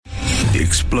The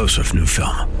explosive new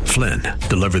film, Flynn,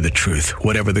 deliver the truth,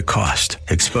 whatever the cost,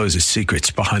 exposes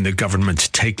secrets behind the government's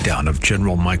takedown of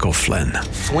General Michael Flynn.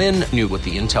 Flynn knew what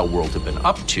the intel world had been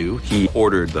up to. He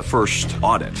ordered the first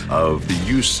audit of the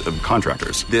use of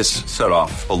contractors. This set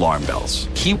off alarm bells.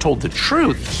 He told the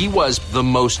truth. He was the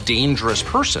most dangerous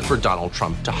person for Donald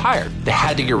Trump to hire. They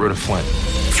had to get rid of Flynn.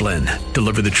 Flynn,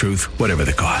 deliver the truth, whatever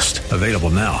the cost. Available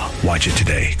now. Watch it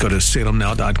today. Go to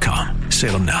salemnow.com.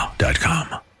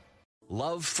 salemnow.com.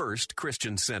 Love First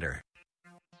Christian Center.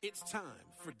 It's time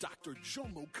for Dr.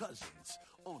 Jomo Cousins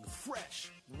on Fresh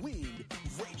Wind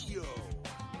Radio.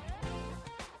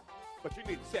 But you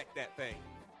need to check that thing.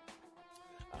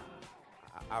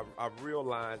 I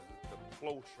realized that the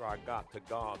closer I got to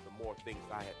God, the more things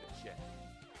I had to check.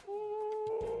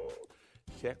 Ooh,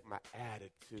 check my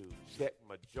attitude, check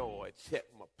my joy, check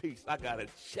my peace. I got to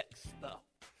check stuff.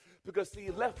 Because, see,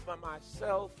 left by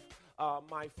myself,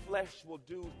 my flesh will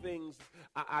do things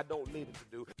I don't need it to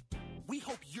do. We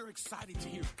hope you're excited to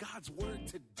hear God's word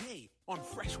today on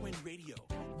Fresh Wind Radio.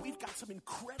 We've got some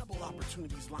incredible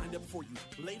opportunities lined up for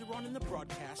you later on in the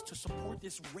broadcast to support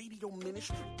this radio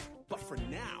ministry. But for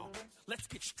now, let's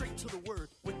get straight to the word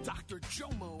with Dr.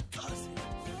 Jomo Cousins.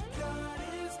 God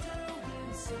is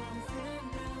doing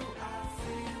something new. I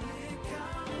feel it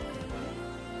coming.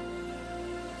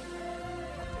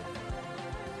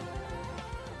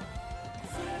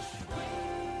 Fresh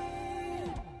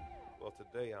Wind. Well,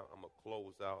 today I'm going to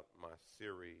close out my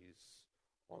series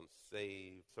on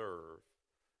Save, Serve.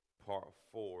 Part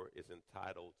 4 is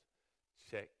entitled,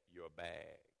 Check Your Bags.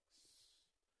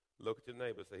 Look at your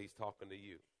neighbor, say he's talking to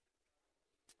you.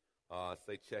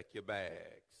 Say, check your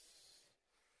bags.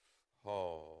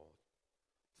 Oh,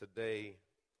 today,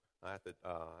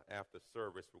 after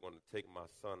service, we're going to take my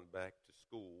son back to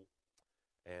school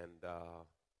and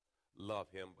love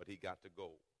him, but he got to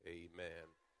go. Amen.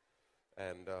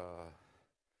 And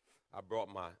I brought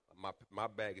my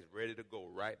bag is ready to go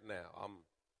right now.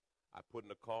 I put in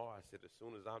the car. I said, as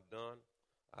soon as I'm done,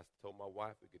 I told my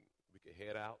wife we could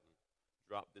head out and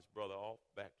drop this brother off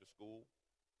back to school.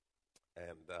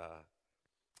 And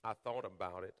I thought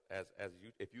about it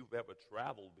if you've ever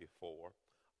traveled before,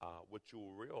 what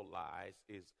you'll realize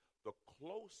is the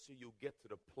closer you get to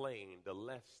the plane, the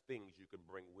less things you can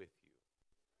bring with you.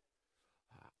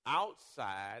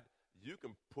 Outside, you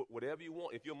can put whatever you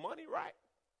want. If your money right,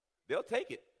 they'll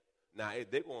take it. Now,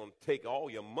 they're going to take all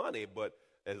your money, but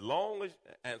as long as,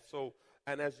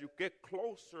 and as you get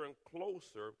closer and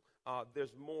closer,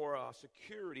 there's more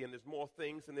security and there's more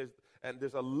things and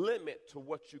there's a limit to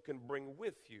what you can bring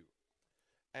with you.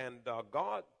 And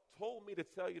God told me to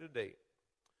tell you today,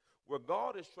 where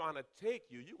God is trying to take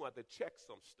you, you're going to have to check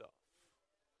some stuff.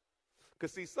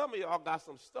 Because, see, some of y'all got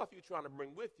some stuff you're trying to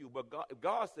bring with you, but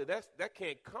God said that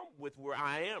can't come with where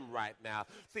I am right now.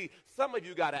 See, some of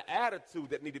you got an attitude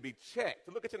that need to be checked.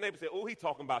 So look at your neighbor and say, oh, he's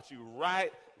talking about you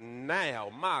right now.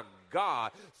 My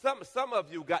God. Some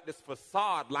of you got this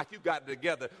facade like you got it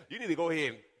together. You need to go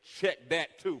ahead and check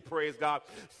that too, praise God.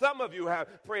 Some of you have,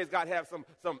 praise God, have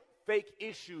some fake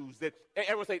issues that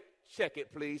everyone say, check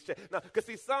it, please. Check. Now, because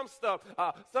see, some stuff,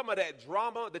 some of that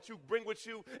drama that you bring with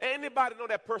you, anybody know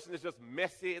that person is just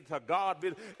messy to God?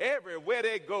 Everywhere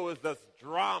they go is this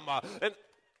drama. And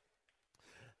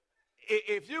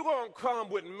if you're going to come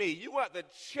with me, you have to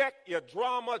check your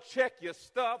drama, check your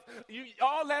stuff.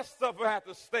 All that stuff will have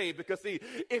to stay because, see,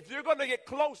 if you're going to get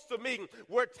close to me,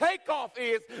 where takeoff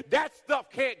is, that stuff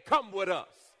can't come with us.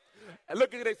 And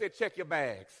look at it, they say, check your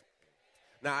bags.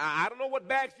 Now, I don't know what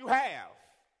bags you have,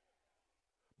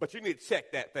 but you need to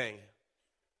check that thing.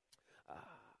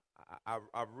 I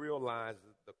realized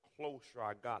that the closer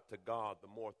I got to God, the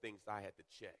more things I had to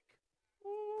check.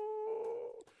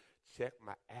 Ooh, check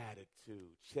my attitude,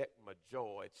 check my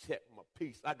joy, check my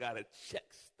peace. I got to check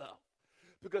stuff.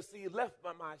 Because, see, left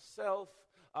by myself,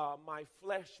 my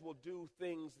flesh will do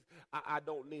things I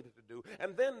don't need it to do.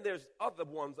 And then there's other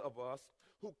ones of us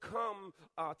who come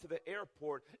to the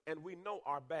airport and we know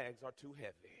our bags are too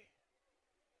heavy.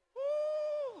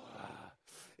 Ooh.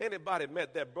 Anybody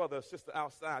met that brother or sister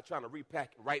outside trying to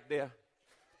repack it right there?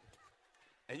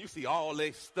 And you see all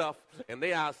this stuff and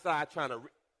they outside trying to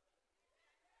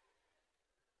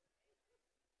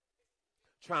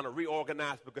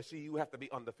reorganize because you have to be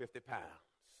under 50 pounds.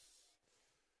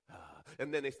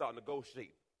 And then they start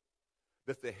negotiating.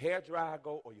 Does the hair dryer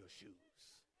go or your shoes?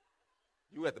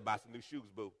 You have to buy some new shoes,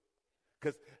 boo.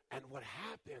 And what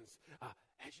happens,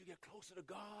 as you get closer to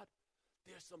God,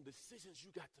 there's some decisions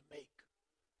you got to make.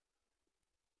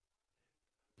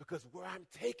 Because where I'm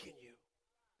taking you,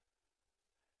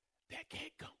 that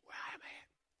can't come where I'm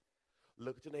at.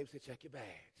 Look at your neighbor and say, check your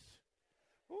bags.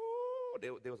 Ooh.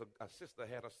 there was a sister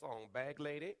had a song, Bag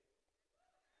Lady.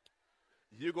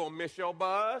 You gonna miss your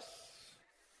bus,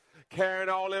 carrying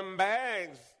all them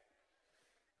bags.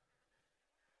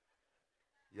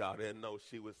 Y'all didn't know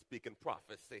she was speaking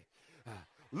prophecy.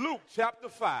 Luke chapter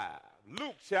 5.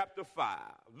 Luke chapter 5.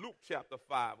 Luke chapter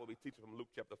 5. We'll be teaching from Luke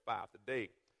chapter 5 today.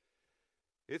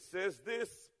 It says this,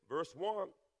 verse 1.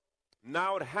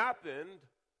 Now it happened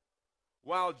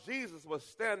while Jesus was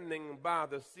standing by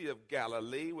the Sea of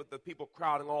Galilee with the people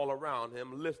crowding all around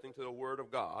him, listening to the word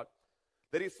of God,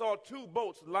 that he saw two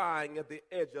boats lying at the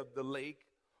edge of the lake,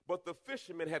 but the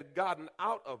fishermen had gotten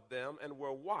out of them and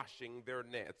were washing their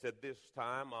nets. At this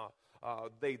time,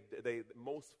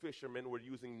 most fishermen were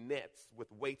using nets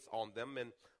with weights on them,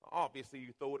 and obviously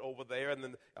you throw it over there and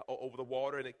then over the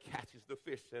water and it catches the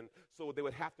fish. And so they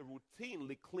would have to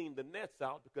routinely clean the nets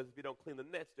out, because if you don't clean the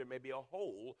nets, there may be a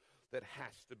hole that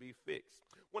has to be fixed.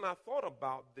 When I thought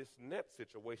about this net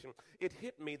situation, it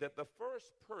hit me that the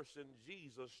first person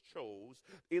Jesus chose,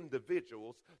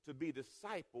 individuals, to be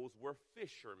disciples were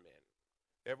fishermen.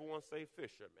 Everyone say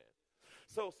fishermen.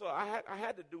 So I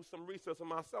had to do some research on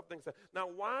myself. Thinking, now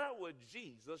why would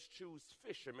Jesus choose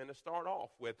fishermen to start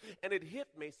off with? And it hit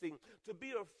me, see, to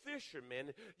be a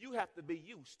fisherman, you have to be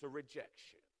used to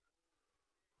rejection.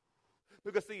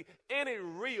 Because see, any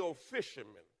real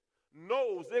fisherman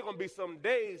knows there are going to be some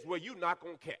days where you're not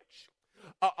going to catch.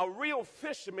 A real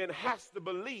fisherman has to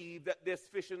believe that there's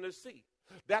fish in the sea.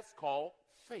 That's called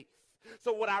faith.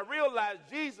 So what I realized,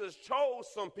 Jesus chose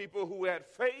some people who had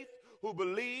faith, who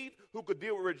believed, who could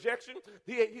deal with rejection.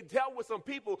 He dealt with some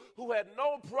people who had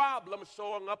no problem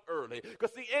showing up early.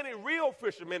 Because see, any real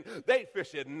fishermen, they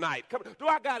fish at night. Come, do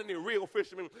I got any real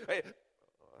fishermen? Hey,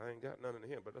 I ain't got none in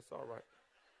here, but that's all right.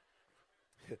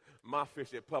 My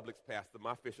fish at Publix, Pastor.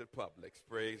 My fish at Publix.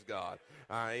 Praise God.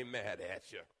 I ain't mad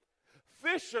at you.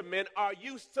 Fishermen are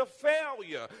used to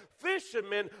failure.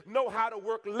 Fishermen know how to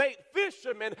work late.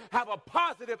 Fishermen have a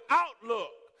positive outlook.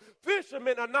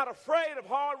 Fishermen are not afraid of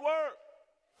hard work.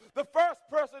 The first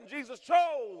person Jesus chose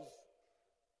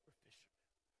were fishermen.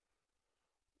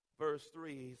 Verse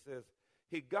 3, he says,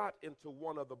 he got into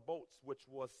one of the boats, which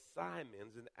was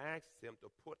Simon's, and asked him to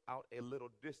put out a little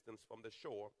distance from the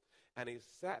shore. And he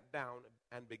sat down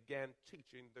and began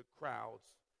teaching the crowds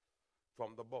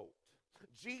from the boat.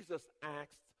 Jesus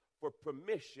asked for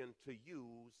permission to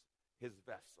use his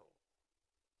vessel.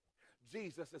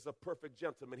 Jesus is a perfect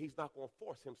gentleman. He's not going to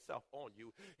force himself on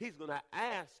you. He's going to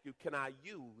ask you, can I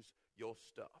use your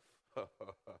stuff?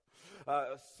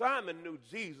 Simon knew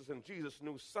Jesus, and Jesus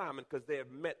knew Simon because they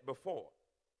had met before.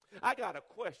 I got a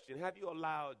question. Have you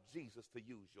allowed Jesus to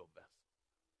use your vessel?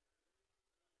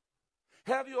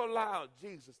 Have you allowed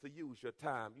Jesus to use your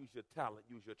time, use your talent,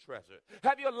 use your treasure?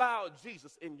 Have you allowed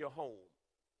Jesus in your home?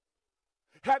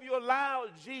 Have you allowed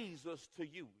Jesus to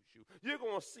use you? You're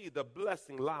going to see the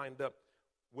blessing lined up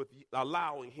with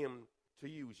allowing him to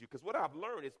use you. Because what I've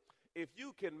learned is if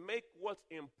you can make what's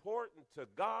important to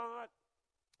God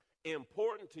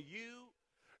important to you,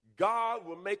 God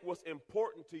will make what's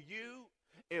important to you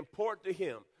important to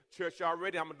him. Church, y'all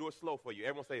ready? I'm going to do it slow for you.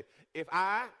 Everyone say, if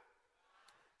I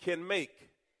can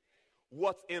make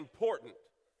what's important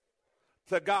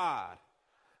to God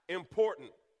important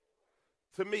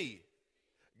to me,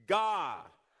 God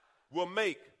will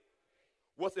make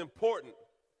what's important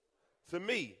to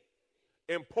me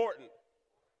important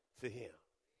to him.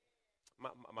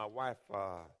 My wife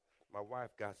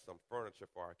got some furniture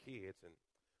for our kids, and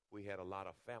we had a lot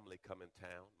of family come in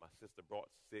town. My sister brought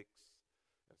 6,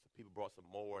 and some people brought some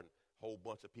more, and whole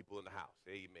bunch of people in the house.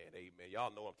 Amen, amen.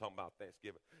 Y'all know what I'm talking about,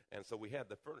 Thanksgiving. And so we had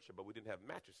the furniture, but we didn't have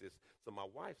mattresses. So my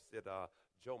wife said,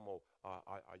 Jomo,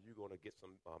 are you going to get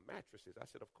some mattresses? I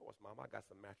said, of course, Mom, I got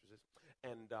some mattresses.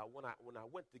 And when I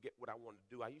went to get what I wanted to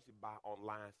do, I usually buy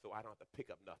online so I don't have to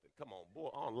pick up nothing. Come on, boy,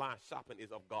 online shopping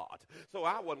is of God. So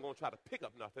I wasn't going to try to pick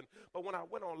up nothing. But when I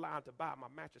went online to buy my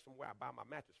mattress from where I buy my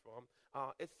mattress from,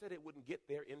 it said it wouldn't get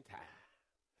there in time.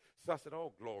 So I said,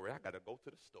 oh, glory, I got to go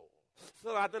to the store.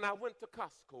 So then I went to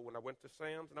Costco, and I went to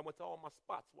Sam's, and I went to all my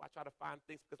spots where I try to find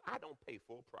things because I don't pay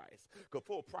full price, because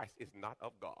full price is not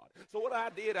of God. So what I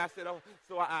did, I said,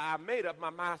 I made up my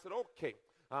mind. I said, okay,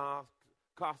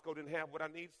 Costco didn't have what I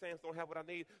need. Sam's don't have what I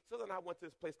need. So then I went to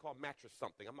this place called Mattress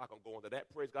Something. I'm not going to go into that.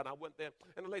 Praise God. And I went there,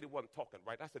 and the lady wasn't talking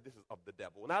right. I said, this is of the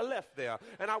devil. And I left there,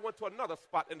 and I went to another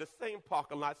spot in the same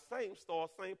parking lot, same store,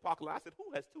 same parking lot. I said, who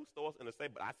has 2 stores in the same?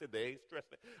 But I said, they ain't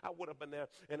stressing. I went up in there,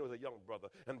 and it was a young brother,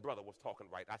 and brother was talking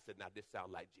right. I said, now this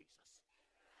sounds like Jesus.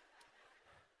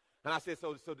 And I said,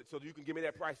 so you can give me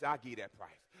that price? I'll give you that price.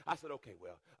 I said, okay,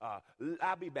 well,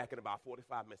 I'll be back in about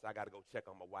 45 minutes. I got to go check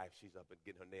on my wife. She's up and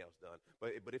getting her nails done.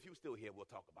 But if you're still here, we'll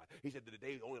talk about it. He said,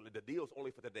 the deal's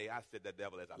only for today. I said, the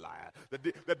devil is a liar.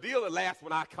 The deal will last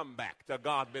when I come back. To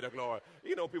God be the glory.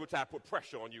 You know, people try to put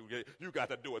pressure on you. You got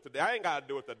to do it today. I ain't got to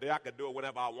do it today. I can do it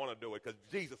whenever I want to do it because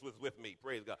Jesus was with me.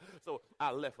 Praise God. So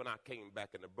I left when I came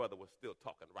back, and the brother was still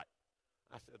talking right.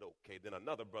 I said, okay. Then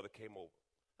another brother came over.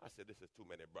 I said, this is too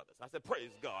many brothers. I said, praise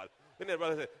God. And then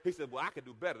brother said, well, I can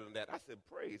do better than that. I said,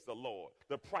 praise the Lord.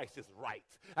 The price is right.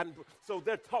 And so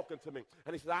they're talking to me.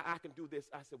 And he said, I can do this.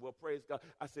 I said, well, praise God.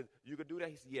 I said, you can do that?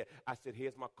 He said, yeah. I said,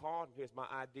 here's my card and here's my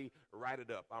ID. Write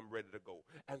it up. I'm ready to go.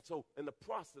 And so in the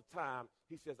process of time,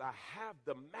 he says, I have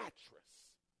the mattress,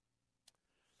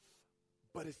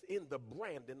 but it's in the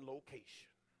Brandon location.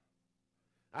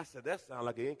 I said, that sounds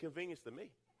like an inconvenience to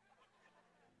me.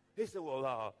 He said,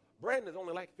 well, Brandon's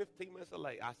only like 15 minutes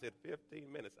away. I said,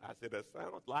 15 minutes. I said, that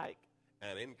sounds like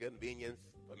an inconvenience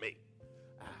for me.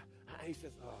 He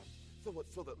says, so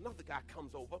another guy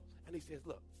comes over, and he says,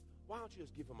 look, why don't you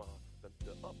just give him the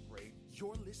upgrade?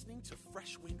 You're listening to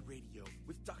Fresh Wind Radio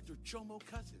with Dr. Jomo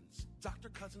Cousins. Dr.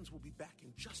 Cousins will be back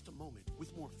in just a moment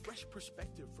with more fresh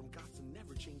perspective from God's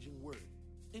never-changing word.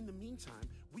 In the meantime,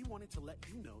 we wanted to let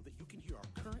you know that you can hear our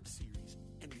current series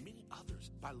and many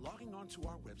others by logging on to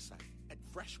our website at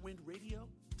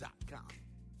freshwindradio.com.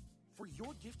 For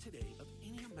your gift today of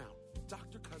any amount,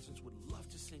 Dr. Cousins would love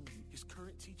to send you his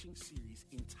current teaching series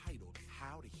entitled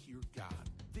How to Hear God.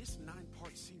 This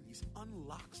 9-part series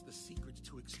unlocks the secrets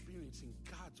to experiencing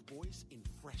God's voice in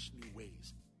fresh new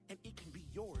ways, and it can be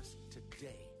yours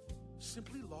today.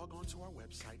 Simply log on to our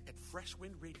website at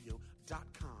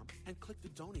freshwindradio.com and click the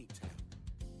Donate tab.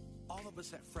 All of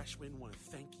us at Fresh Wind want to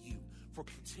thank you for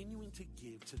continuing to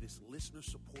give to this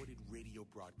listener-supported radio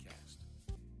broadcast.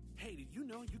 Hey, did you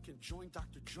know you can join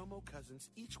Dr. Jomo Cousins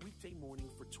each weekday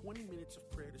morning for 20 minutes of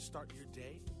prayer to start your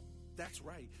day? That's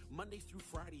right. Monday through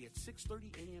Friday at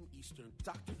 6:30 a.m. Eastern,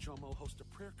 Dr. Jomo hosts a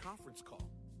prayer conference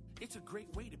call. It's a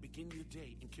great way to begin your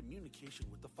day in communication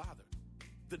with the Father.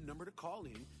 The number to call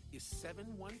in is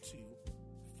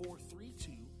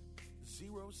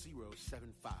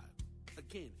 712-432-0075.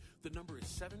 Again, the number is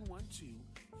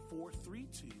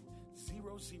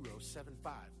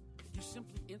 712-432-0075. You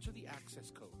simply enter the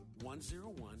access code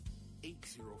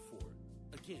 101804.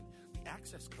 Again, the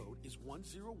access code is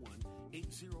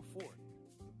 101804.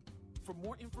 For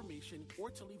more information or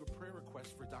to leave a prayer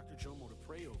request for Dr. Jomo to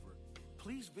pray over,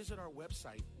 please visit our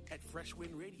website at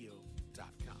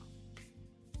freshwindradio.com.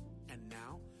 And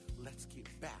now, let's get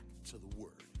back to the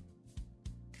Word.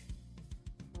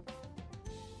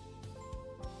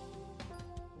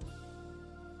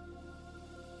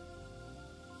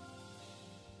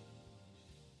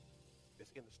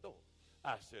 It's in the store.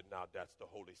 I said, now that's the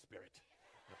Holy Spirit.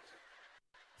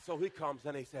 So he comes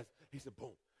and he said,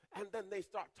 boom. And then they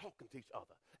start talking to each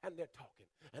other. And they're talking.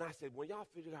 And I said, when y'all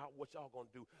figure out what y'all going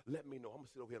to do, let me know. I'm going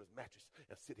to sit over here on this mattress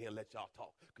and sit here and let y'all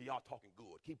talk. Because y'all talking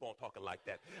good. Keep on talking like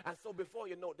that. And so before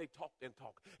you know it, they talked and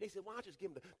talked. He said, why don't you just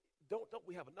give him don't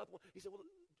we have another one? He said, well,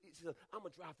 I'm going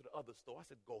to drive to the other store. I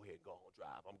said, go ahead, go on,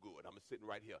 drive. I'm good. I'm sitting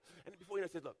right here. And before you know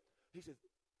it, he said, look, he says,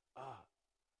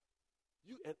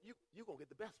 you going to get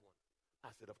the best one.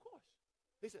 I said, of course.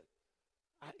 He said,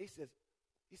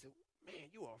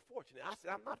 man, you are fortunate. I said,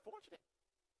 I'm not fortunate.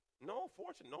 No,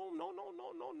 fortunate. No.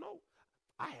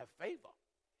 I have favor.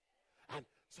 And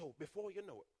so before you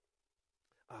know it,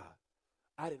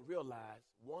 I didn't realize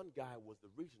one guy was the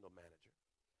regional manager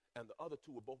and the other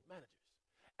two were both managers.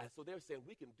 And so they're saying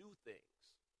we can do things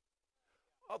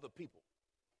other people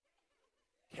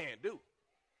can't do.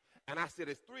 And I said,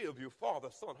 it's three of you, Father,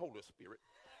 Son, Holy Spirit.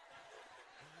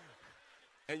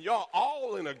 And y'all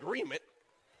all in agreement.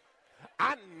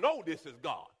 I know this is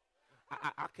God.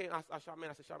 I said,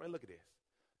 Charmaine, look at this.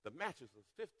 The mattress was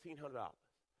 $1,500.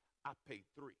 I paid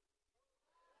 $3.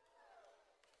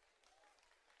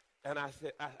 And I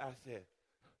said,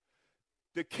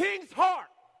 the king's heart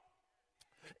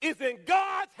is in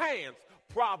God's hands.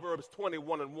 Proverbs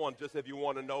 21:1, just if you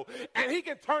want to know. And he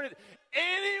can turn it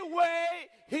any way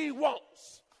he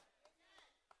wants.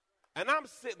 And I'm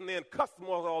sitting there and customers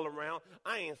all around.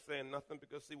 I ain't saying nothing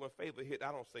because, see, when favor hit,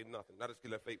 I don't say nothing. I just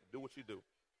let favor do what you do.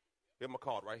 Here's my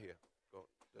card right here. Go.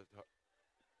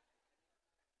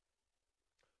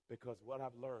 Because what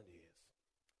I've learned is,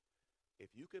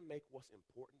 if you can make what's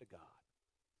important to God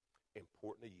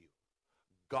important to you,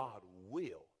 God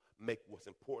will make what's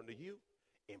important to you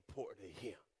important to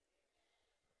him.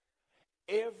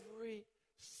 Every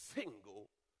single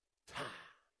time.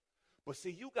 But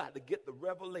see, you got to get the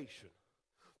revelation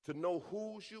to know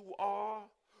whose you are,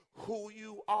 who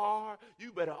you are.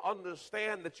 You better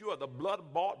understand that you are the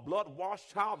blood-bought,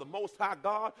 blood-washed child of the Most High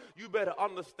God. You better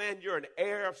understand you're an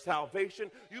heir of salvation.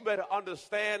 You better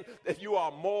understand that you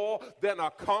are more than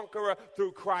a conqueror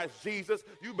through Christ Jesus.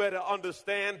 You better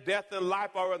understand death and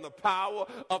life are in the power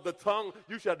of the tongue.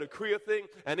 You shall decree a thing,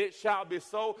 and it shall be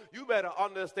so. You better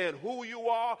understand who you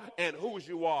are and whose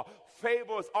you are.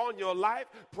 Favor is on your life.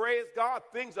 Praise God.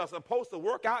 Things are supposed to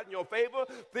work out in your favor.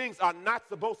 Things are not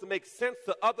supposed to make sense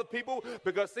to other people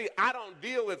because, see, I don't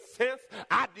deal with sense.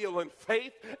 I deal in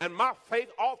faith, and my faith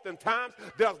oftentimes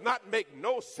does not make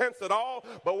no sense at all.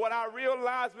 But what I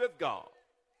realize with God,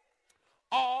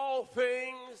 all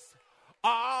things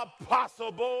are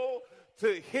possible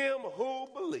to him who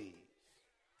believes.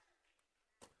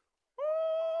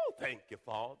 Oh, thank you,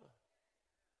 Father.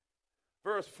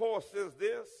 Verse 4 says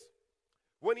this.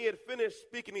 When he had finished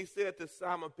speaking, he said to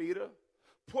Simon Peter,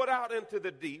 put out into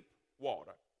the deep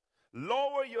water.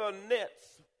 Lower your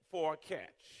nets for a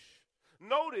catch.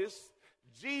 Notice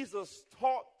Jesus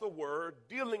taught the word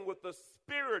dealing with the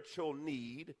spiritual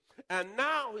need, and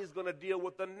now he's going to deal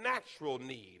with the natural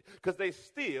need because they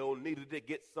still needed to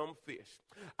get some fish.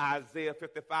 Isaiah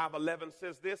 55:11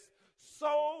 says this,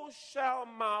 so shall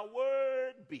my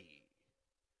word be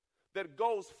that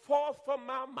goes forth from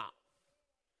my mouth.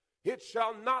 It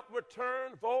shall not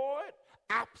return void,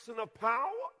 absent of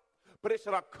power, but it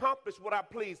shall accomplish what I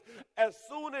please. As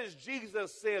soon as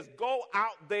Jesus says, go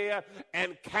out there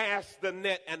and cast the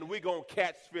net and we're going to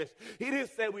catch fish. He didn't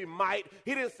say we might.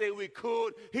 He didn't say we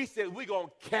could. He said we're going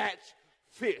to catch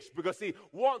fish. Because, see,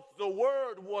 once the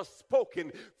word was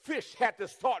spoken, fish had to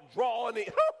start drawing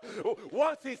it.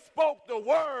 Once he spoke the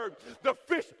word, the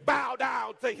fish bowed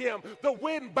down to him. The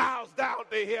wind bows down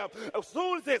to him. As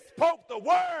soon as he spoke the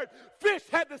word, fish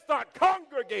had to start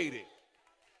congregating.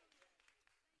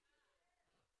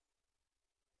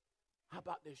 How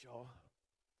about this, y'all?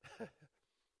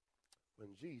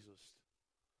 When Jesus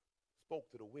spoke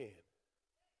to the wind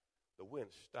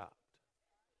stopped.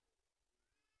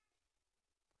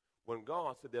 When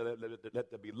God said,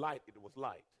 let there be light, it was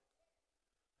light.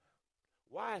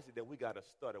 Why is it that we got to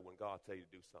stutter when God tells you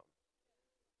to do something?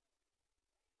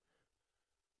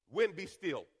 Wind, be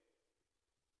still.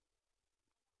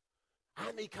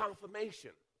 I need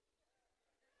confirmation.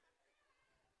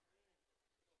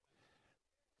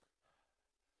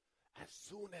 As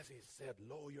soon as he said,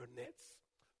 lower your nets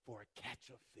for a catch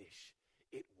of fish,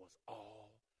 it was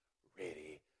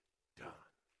already done.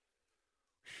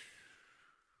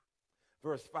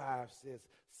 Verse 5 says,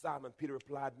 Simon Peter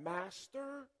replied,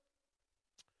 Master,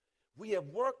 we have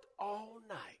worked all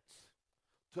night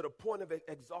to the point of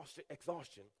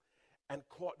exhaustion and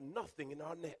caught nothing in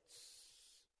our nets.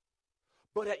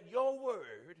 But at your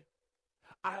word,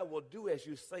 I will do as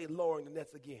you say, lowering the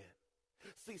nets again.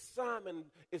 See, Simon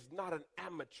is not an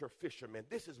amateur fisherman.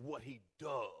 This is what he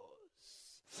does.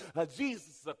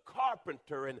 Jesus is a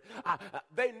carpenter, and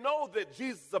they know that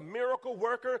Jesus is a miracle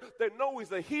worker. They know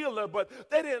he's a healer, but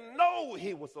they didn't know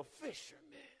he was a fisherman.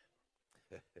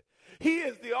 He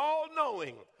is the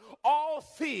all-knowing,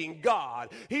 all-seeing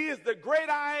God. He is the great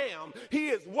I am. He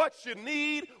is what you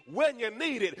need when you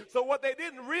need it. So what they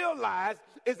didn't realize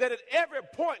is that at every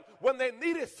point when they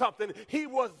needed something, he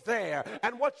was there.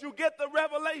 And what you get the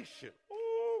revelation,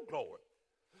 oh, glory,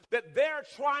 that they're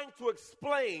trying to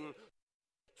explain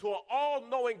to an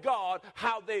all-knowing God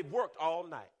how they've worked all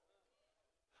night.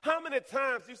 How many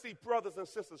times do you see brothers and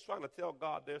sisters trying to tell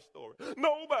God their story?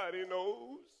 Nobody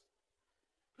knows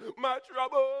my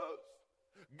troubles.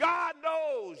 God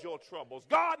knows your troubles.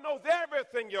 God knows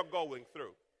everything you're going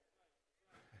through.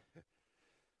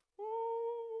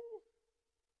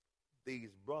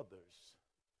 These brothers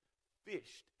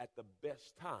fished at the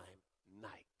best time,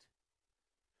 night.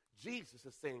 Jesus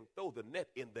is saying throw the net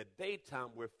in the daytime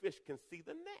where fish can see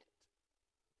the net.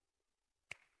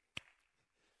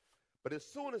 But as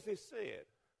soon as he said,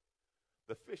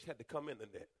 the fish had to come in the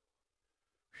net.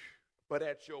 But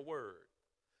at your word,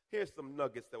 here's some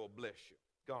nuggets that will bless you.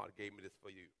 God gave me this for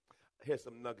you. Here's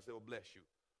some nuggets that will bless you.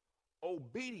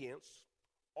 Obedience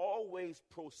always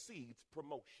precedes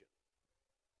promotion.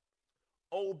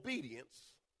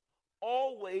 Obedience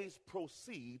always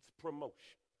precedes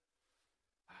promotion.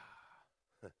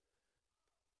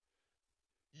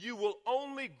 You will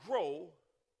only grow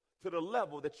to the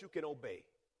level that you can obey.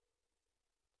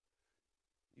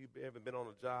 You ever been on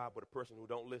a job with a person who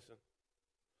don't listen?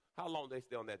 How long do they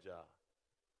stay on that job?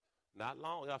 Not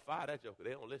long. They'll fire that joker.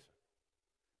 They don't listen.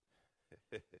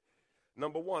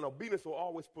 Number one, obedience will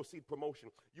always precede promotion.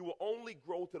 You will only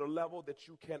grow to the level that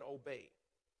you can obey.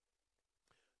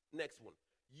 Next one,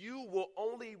 you will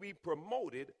only be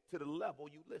promoted to the level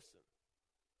you listen.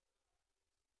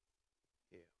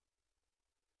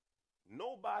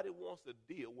 Nobody wants to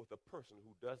deal with a person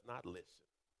who does not listen.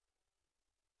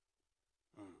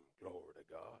 Glory to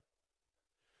God.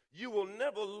 You will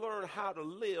never learn how to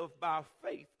live by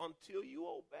faith until you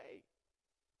obey.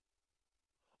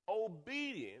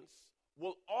 Obedience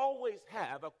will always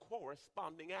have a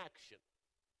corresponding action.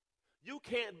 You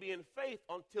can't be in faith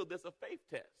until there's a faith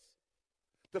test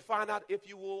to find out if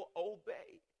you will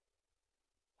obey.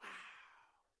 Wow.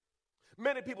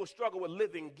 Many people struggle with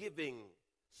living, giving,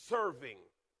 serving,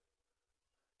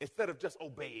 instead of just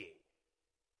obeying.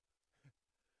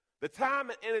 The time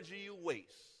and energy you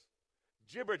waste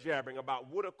jibber-jabbering about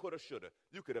woulda, coulda, shoulda,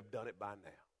 you could have done it by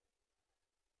now.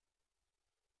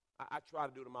 I try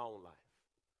to do it in my own life,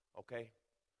 okay?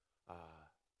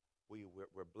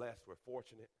 We're blessed, we're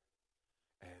fortunate,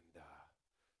 and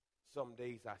some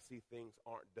days I see things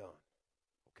aren't done,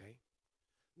 okay?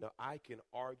 Now, I can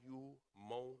argue,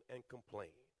 moan, and complain,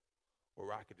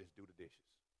 or I could just do the dishes.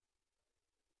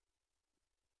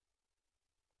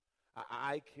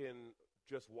 I can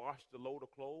just wash the load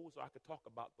of clothes, or I could talk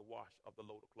about the wash of the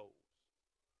load of clothes.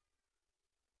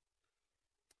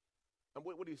 And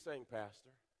what are you saying, Pastor?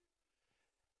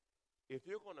 If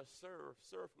you're going to serve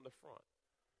from the front.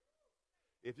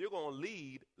 If you're going to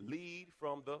lead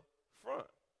from the front.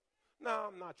 Now,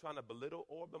 I'm not trying to belittle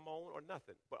or bemoan or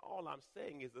nothing, but all I'm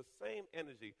saying is the same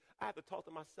energy. I have to talk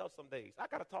to myself some days. I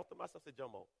got to talk to myself and say,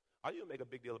 Jomo, are you going to make a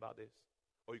big deal about this,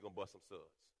 or are you going to bust some suds?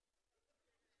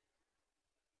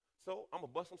 So I'm going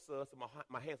to bust some suds so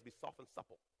my hands be soft and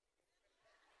supple.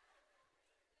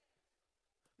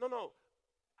 No.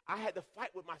 I had to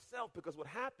fight with myself, because what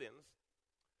happens,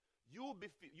 you'll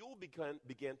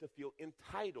begin to feel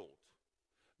entitled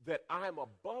that I'm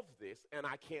above this and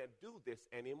I can't do this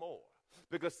anymore.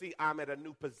 Because, see, I'm at a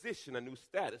new position, a new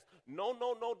status. No.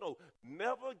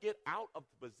 Never get out of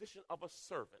the position of a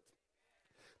servant.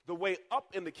 The way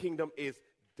up in the kingdom is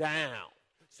down.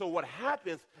 So what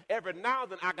happens, every now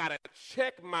and then I got to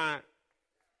check my...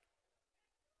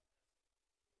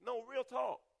 No, real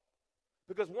talk.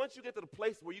 Because once you get to the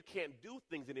place where you can't do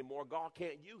things anymore, God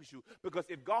can't use you. Because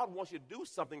if God wants you to do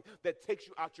something that takes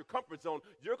you out your comfort zone,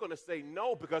 you're going to say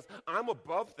no, because I'm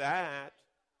above that.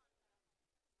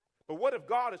 But what if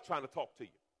God is trying to talk to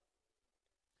you?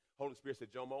 Holy Spirit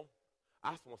said, Jomo,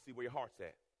 I just want to see where your heart's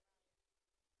at.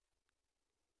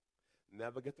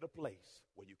 Never get to the place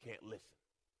where you can't listen.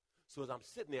 So as I'm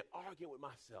sitting there arguing with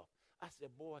myself, I said,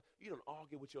 boy, you don't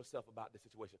argue with yourself about this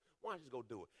situation. Why don't you just go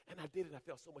do it? And I did it, and I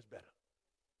felt so much better.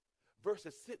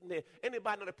 Versus sitting there,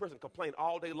 anybody know that person complain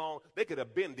all day long, they could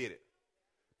have been did it.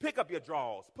 Pick up your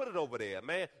drawers, put it over there,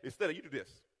 man. Instead of you do this.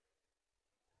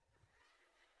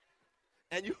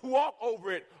 And you walk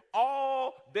over it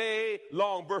all day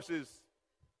long versus...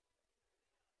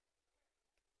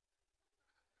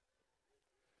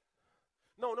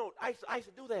 No, I used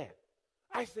to do that.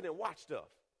 I used to sit and watch stuff.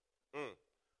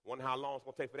 Wonder how long it's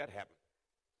going to take for that to happen.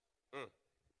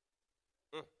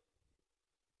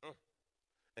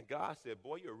 And God said,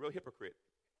 boy, you're a real hypocrite.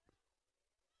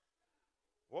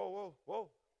 Whoa.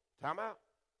 Time out.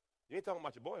 You ain't talking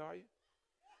about your boy, are you?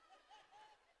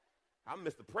 I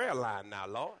missed the prayer line now,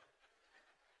 Lord.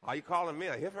 Are you calling me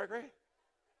a hypocrite?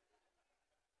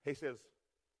 He says,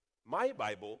 my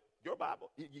Bible, your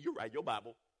Bible, you're right, your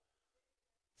Bible,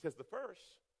 says the first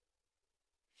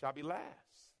shall be last,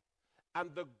 and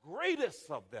the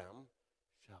greatest of them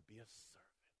shall be a servant.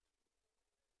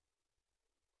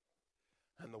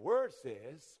 And the word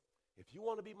says, if you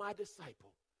want to be my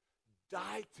disciple,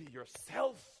 die to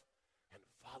yourself and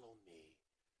follow me.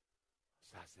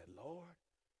 So I said, Lord,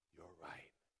 you're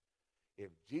right. If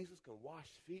Jesus can wash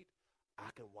feet, I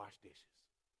can wash dishes.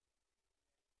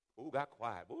 Ooh, got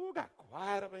quiet. Ooh, got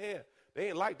quiet over here. They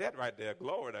ain't like that right there.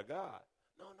 Glory to God.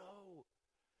 No.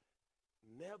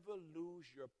 Never lose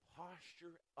your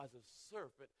posture as a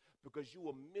servant, because you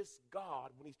will miss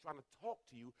God when he's trying to talk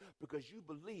to you, because you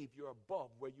believe you're above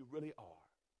where you really are.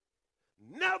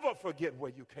 Never forget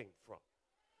where you came from.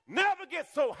 Never get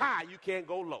so high you can't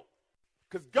go low.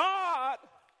 Because God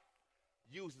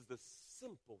uses the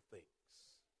simple things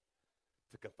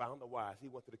to confound the wise. He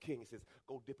went to the king and says,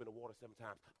 go dip in the water 7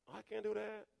 times. Oh, I can't do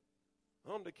that.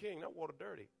 I'm the king. That water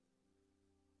dirty.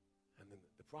 And then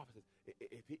the prophet says,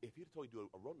 if he'd told you to do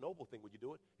a real noble thing, would you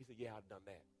do it? He said, yeah, I've done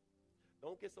that.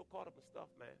 Don't get so caught up in stuff,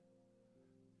 man.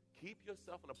 Keep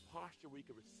yourself in a posture where you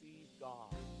can receive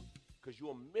God, because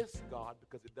you'll miss God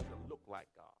because it doesn't look like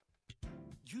God.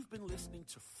 You've been listening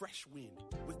to Fresh Wind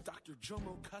with Dr.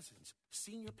 Jomo Cousins,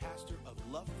 Senior Pastor of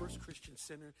Love First Christian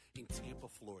Center in Tampa,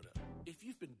 Florida. If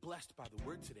you've been blessed by the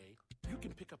word today, You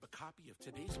can pick up a copy of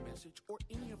today's message or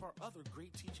any of our other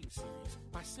great teaching series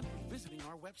by simply visiting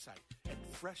our website at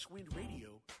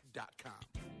freshwindradio.com.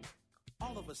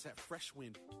 All of us at Fresh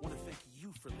Wind want to thank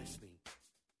you for listening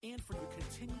and for your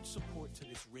continued support to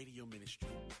this radio ministry.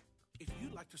 If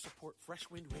you'd like to support Fresh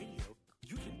Wind Radio,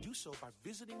 you can do so by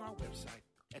visiting our website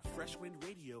at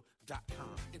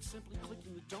freshwindradio.com and simply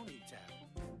clicking the Donate tab.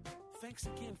 Thanks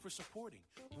again for supporting.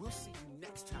 We'll see you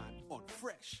next time on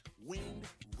Fresh Wind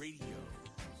Radio.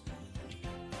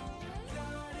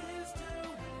 God is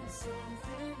doing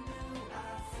something new.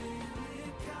 I feel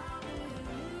it coming.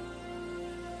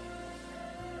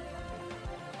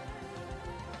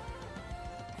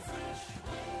 Fresh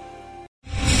Wind.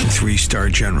 3-star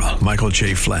General Michael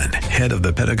J. Flynn, head of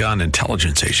the Pentagon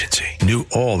Intelligence Agency, knew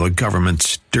all the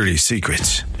government's dirty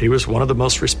secrets. He was one of the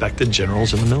most respected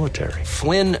generals in the military.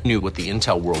 Flynn knew what the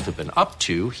intel world had been up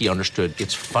to. He understood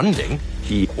its funding.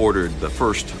 He ordered the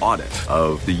first audit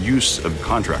of the use of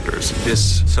contractors.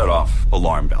 This set off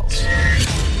alarm bells.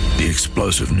 The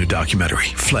explosive new documentary,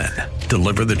 Flynn,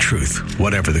 Deliver the Truth,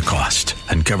 Whatever the Cost,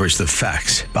 uncovers the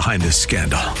facts behind this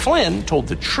scandal. Flynn told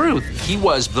the truth. He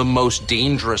was the most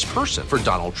dangerous person for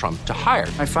Donald Trump to hire.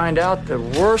 I find out the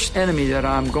worst enemy that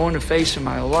I'm going to face in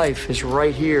my life is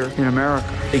right here in America.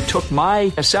 They took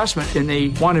my assessment and they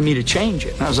wanted me to change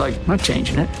it. And I was like, I'm not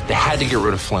changing it. They had to get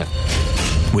rid of Flynn.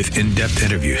 With in-depth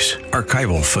interviews,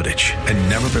 archival footage, and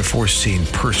never-before-seen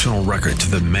personal records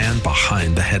of the man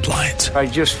behind the headlines. I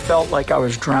just felt like I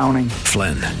was drowning.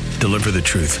 Flynn, Deliver the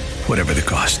Truth, Whatever the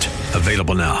Cost.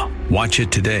 Available now. Watch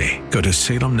it today. Go to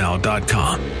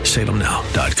salemnow.com.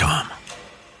 salemnow.com.